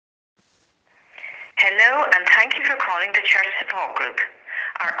Hello, and thank you for calling the Church Support Group.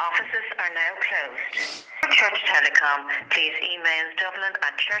 Our offices are now closed. For Church Telecom, please email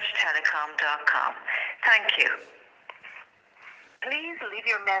dublin@churchtelecom.com. Thank you. Please leave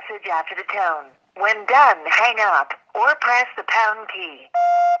your message after the tone. When done, hang up or press the pound key.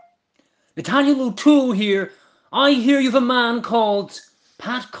 Nathaniel O'Toole here. I hear you've a man called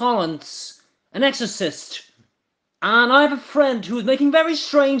Pat Collins, an exorcist. And I have a friend who was making very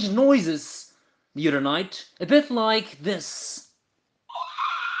strange noises the other night. A bit like this.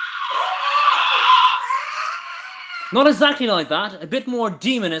 Not exactly like that, a bit more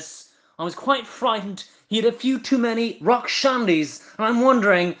demonous. I was quite frightened. He had a few too many rock shandies, and I'm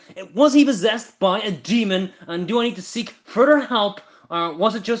wondering, was he possessed by a demon, and do I need to seek further help, or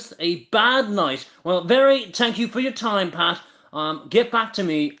was it just a bad night? Well, thank you for your time, Pat. Get back to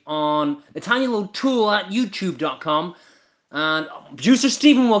me on Nathaniel O'Toole at youtube.com, and producer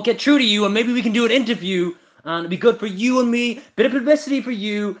Stephen will get through to you, and maybe we can do an interview, and it'd be good for you and me, bit of publicity for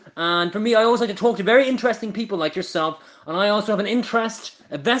you, and for me, I always like to talk to very interesting people like yourself, and I also have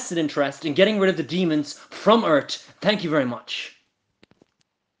a vested interest in getting rid of the demons from Earth. Thank you very much.